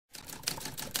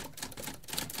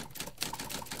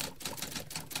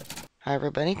Hi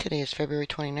everybody, today is February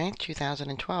 29th,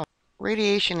 2012.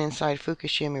 Radiation inside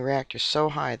Fukushima reactor is so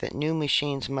high that new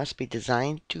machines must be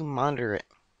designed to monitor it.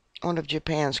 One of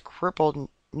Japan's crippled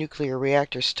nuclear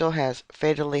reactors still has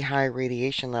fatally high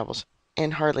radiation levels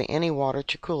and hardly any water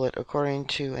to cool it, according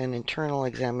to an internal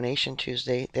examination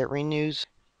Tuesday that renews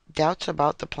doubts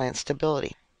about the plant's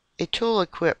stability. A tool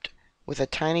equipped with a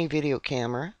tiny video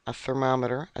camera, a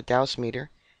thermometer, a dosimeter,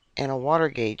 and a water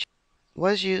gauge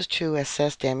was used to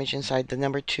assess damage inside the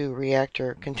number 2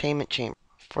 reactor containment chamber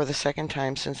for the second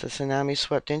time since the tsunami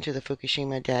swept into the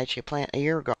Fukushima Daiichi plant a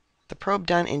year ago. The probe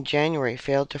done in January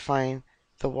failed to find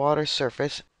the water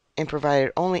surface and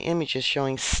provided only images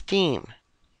showing steam,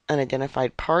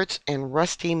 unidentified parts, and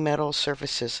rusty metal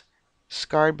surfaces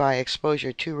scarred by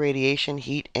exposure to radiation,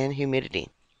 heat, and humidity.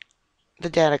 The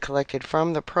data collected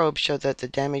from the probe showed that the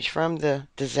damage from the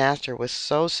disaster was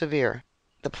so severe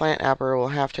the plant operator will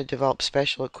have to develop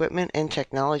special equipment and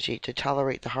technology to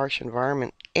tolerate the harsh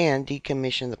environment and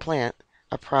decommission the plant,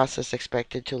 a process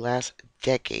expected to last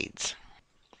decades.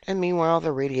 And meanwhile,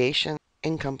 the radiation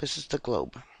encompasses the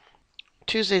globe.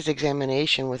 Tuesday's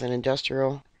examination with an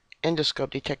industrial endoscope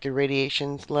detected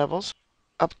radiation levels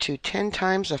up to 10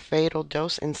 times a fatal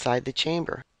dose inside the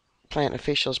chamber. Plant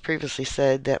officials previously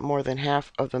said that more than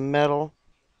half of the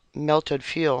melted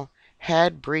fuel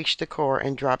had breached the core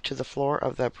and dropped to the floor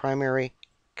of the primary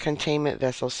containment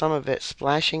vessel, some of it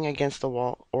splashing against the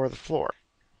wall or the floor.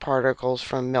 Particles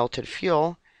from melted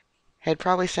fuel had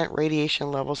probably sent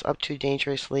radiation levels up to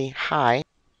dangerously high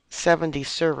 70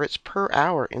 sieverts per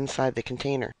hour inside the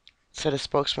container, said a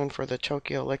spokesman for the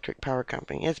Tokyo Electric Power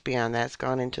Company. It's beyond that. It's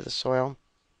gone into the soil.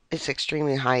 It's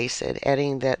extremely high, he said,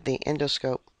 adding that the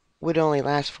endoscope would only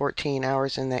last 14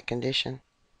 hours in that condition.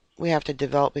 We have to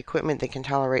develop equipment that can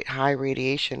tolerate high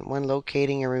radiation when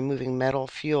locating and removing metal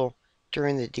fuel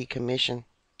during the decommission.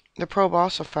 The probe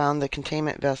also found the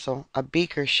containment vessel, a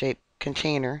beaker-shaped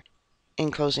container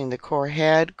enclosing the core,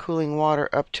 had cooling water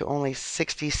up to only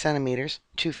 60 centimeters,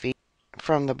 2 feet,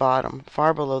 from the bottom,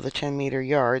 far below the 10-meter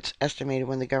yards estimated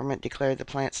when the government declared the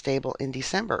plant stable in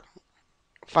December.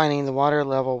 Finding the water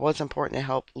level was important to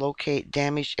help locate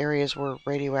damaged areas where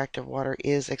radioactive water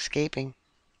is escaping.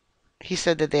 He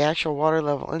said that the actual water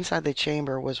level inside the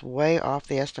chamber was way off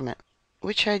the estimate,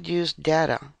 which had used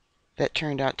data that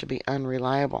turned out to be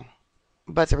unreliable.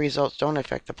 But the results don't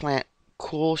affect the plant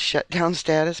cool shutdown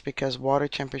status because water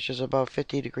temperatures above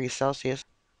 50 degrees Celsius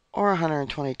or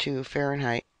 122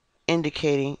 Fahrenheit,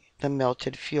 indicating the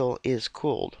melted fuel is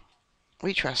cooled.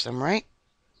 We trust them, right?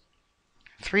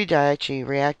 3 Daiichi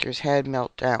reactors had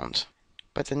meltdowns,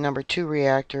 but the number 2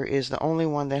 reactor is the only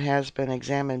one that has been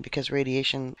examined because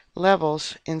radiation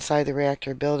levels inside the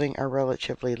reactor building are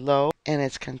relatively low and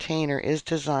its container is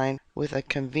designed with a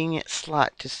convenient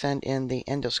slot to send in the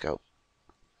endoscope.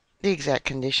 The exact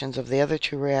conditions of the other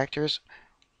 2 reactors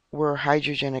where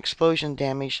hydrogen explosion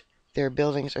damaged their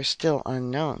buildings are still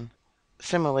unknown.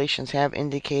 Simulations have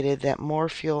indicated that more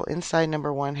fuel inside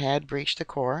number 1 had breached the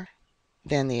core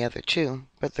than the other 2,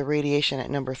 but the radiation at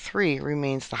number 3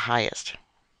 remains the highest.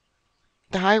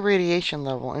 The high radiation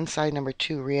level inside number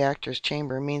 2 reactor's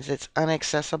chamber means it's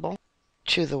inaccessible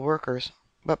to the workers,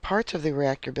 but parts of the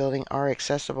reactor building are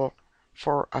accessible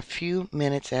for a few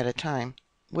minutes at a time,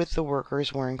 with the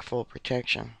workers wearing full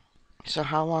protection. So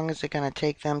how long is it going to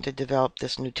take them to develop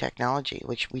this new technology,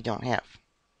 which we don't have?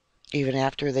 Even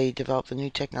after they develop the new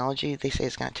technology, they say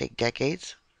it's going to take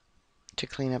decades to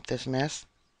clean up this mess.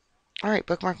 Alright,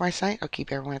 bookmark my site. I'll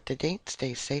keep everyone up to date.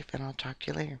 Stay safe, and I'll talk to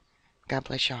you later. God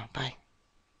bless y'all. Bye.